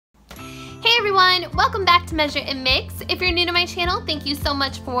Hey everyone, welcome back to Measuremix. If you're new to my channel, thank you so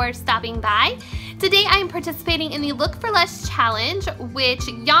much for stopping by. Today I am participating in the Look for Less challenge, which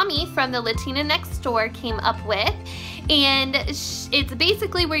Yami from the Latina next door came up with. And it's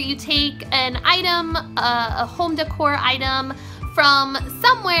basically where you take an item, a home decor item from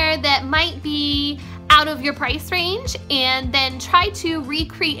somewhere that might be out of your price range and then try to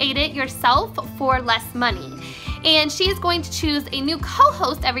recreate it yourself for less money. And she is going to choose a new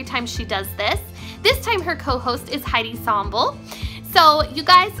co-host every time she does this. This time her co-host is Heidi Somble. So you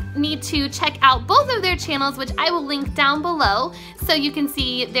guys need to check out both of their channels, which I will link down below so you can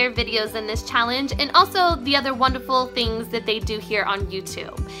see their videos in this challenge and also the other wonderful things that they do here on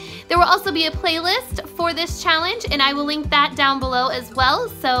YouTube. There will also be a playlist for this challenge and I will link that down below as well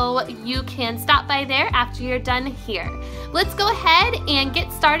so you can stop by there after you're done here. Let's go ahead and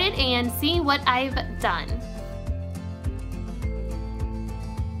get started and see what I've done.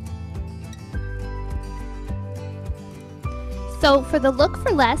 So for the Look for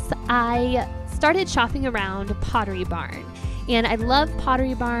Less, I started shopping around Pottery Barn. And I love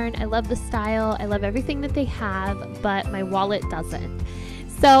Pottery Barn, I love the style, I love everything that they have, but my wallet doesn't.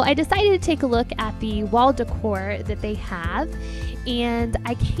 So I decided to take a look at the wall decor that they have, and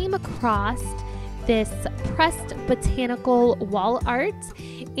I came across this pressed botanical wall art,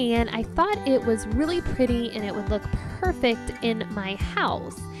 and I thought it was really pretty and it would look perfect in my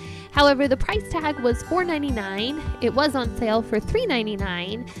house. However, the price tag was $4.99. It was on sale for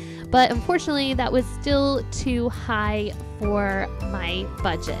 $3.99, but unfortunately that was still too high for my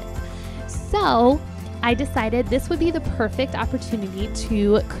budget. So I decided this would be the perfect opportunity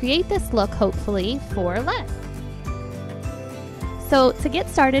to create this look, hopefully, for less. So to get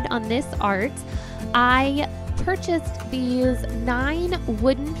started on this art, I purchased these 9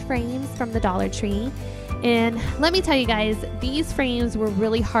 wooden frames from the Dollar Tree. And let me tell you guys, these frames were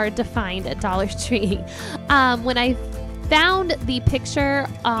really hard to find at Dollar Tree. When I found the picture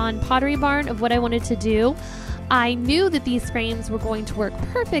on Pottery Barn of what I wanted to do, I knew that these frames were going to work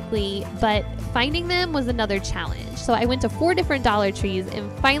perfectly, but finding them was another challenge. So I went to 4 different Dollar Trees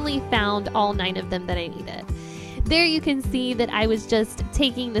and finally found all 9 of them that I needed. There you can see that I was just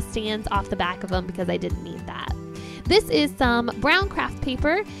taking the stands off the back of them because I didn't need that. This is some brown craft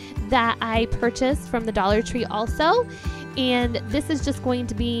paper that I purchased from the Dollar Tree also, and this is just going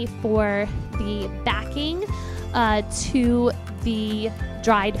to be for the backing to the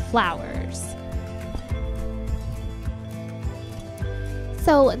dried flowers.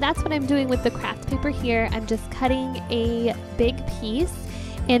 So that's what I'm doing with the craft paper here. I'm just cutting a big piece,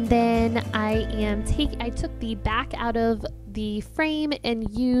 and then I took the back out of the frame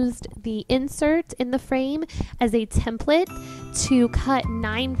and used the insert in the frame as a template to cut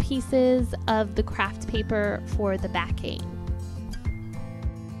 9 pieces of the craft paper for the backing.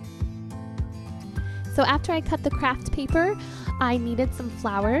 So after I cut the craft paper, I needed some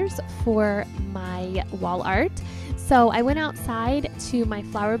flowers for my wall art. So I went outside to my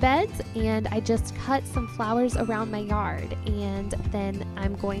flower beds and I just cut some flowers around my yard, and then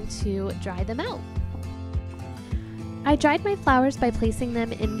I'm going to dry them out. I dried my flowers by placing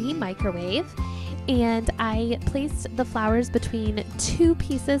them in the microwave, and I placed the flowers between 2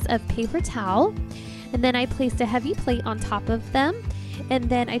 pieces of paper towel, and then I placed a heavy plate on top of them, and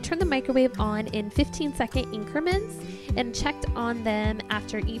then I turned the microwave on in 15-second increments and checked on them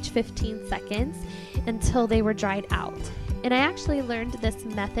after each 15 seconds until they were dried out. And I actually learned this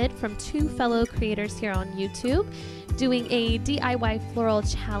method from 2 fellow creators here on YouTube doing a DIY floral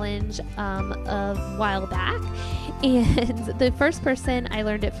challenge a while back. And the first person I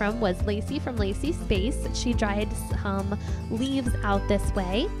learned it from was Lacee from Lacee Space. She dried some leaves out this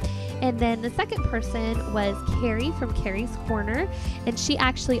way. And then the second person was Keri from Keri's Corner, and she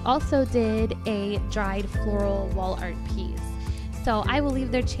actually also did a dried floral wall art piece. So I will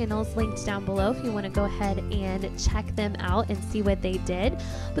leave their channels linked down below if you want to go ahead and check them out and see what they did.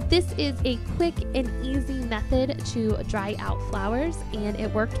 But this is a quick and easy method to dry out flowers, and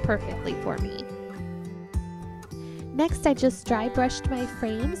it worked perfectly for me. Next, I just dry brushed my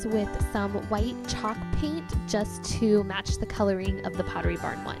frames with some white chalk paint just to match the coloring of the Pottery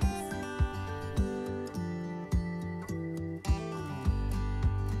Barn ones.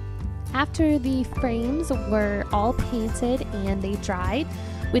 After the frames were all painted and they dried,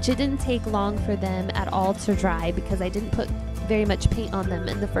 which it didn't take long for them at all to dry because I didn't put very much paint on them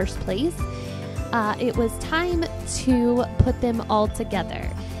in the first place, it was time to put them all together.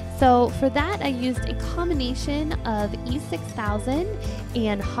 So for that I used a combination of E6000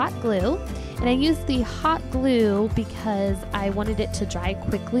 and hot glue, and I used the hot glue because I wanted it to dry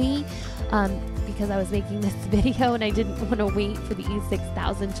quickly because I was making this video and I didn't want to wait for the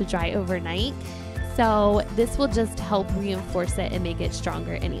E6000 to dry overnight. So this will just help reinforce it and make it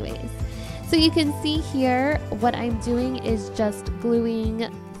stronger anyways. So you can see here what I'm doing is just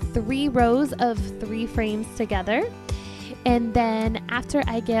gluing 3 rows of 3 frames together. And then after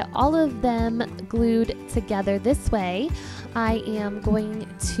I get all of them glued together this way, I am going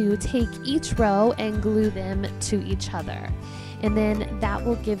to take each row and glue them to each other. And then that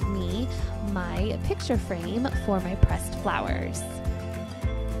will give me my picture frame for my pressed flowers.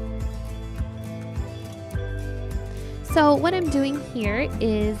 So what I'm doing here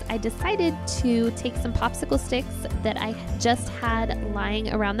is I decided to take some popsicle sticks that I just had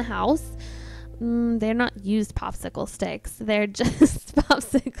lying around the house. They're not used popsicle sticks. They're just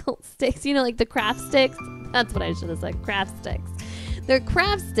popsicle sticks. You know, like the craft sticks? That's what I should have said, craft sticks. They're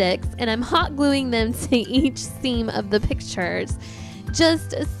craft sticks, and I'm hot gluing them to each seam of the pictures,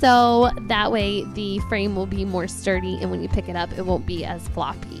 just so that way the frame will be more sturdy, and when you pick it up, it won't be as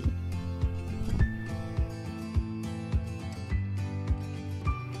floppy.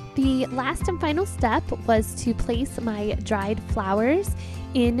 The last and final step was to place my dried flowers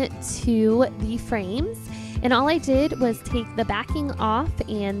into the frames, and all I did was take the backing off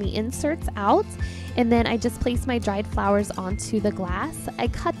and the inserts out, and then I just placed my dried flowers onto the glass. I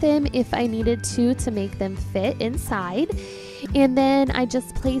cut them if I needed to make them fit inside, and then I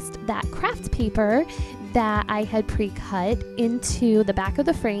just placed that craft paper that I had pre-cut into the back of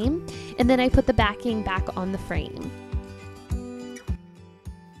the frame, and then I put the backing back on the frame.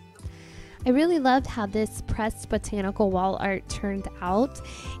 I really loved how this pressed botanical wall art turned out,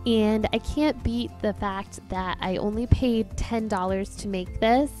 and I can't beat the fact that I only paid $10 to make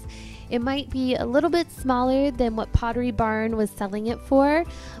this. It might be a little bit smaller than what Pottery Barn was selling it for,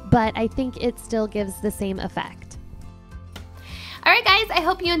 but I think it still gives the same effect. Alright guys, I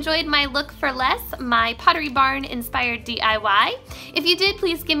hope you enjoyed my Look for Less, my Pottery Barn inspired DIY. If you did,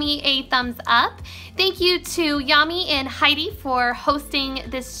 please give me a thumbs up. Thank you to Yami and Heidi for hosting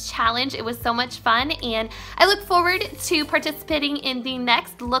this challenge. It was so much fun, and I look forward to participating in the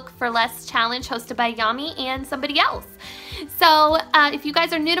next Look for Less challenge hosted by Yami and somebody else. So if you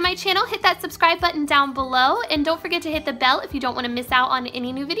guys are new to my channel, hit that subscribe button down below, and don't forget to hit the bell if you don't want to miss out on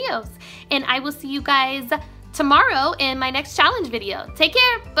any new videos. And I will see you guys tomorrow in my next challenge video. Take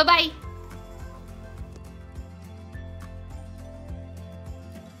care. Bye-bye.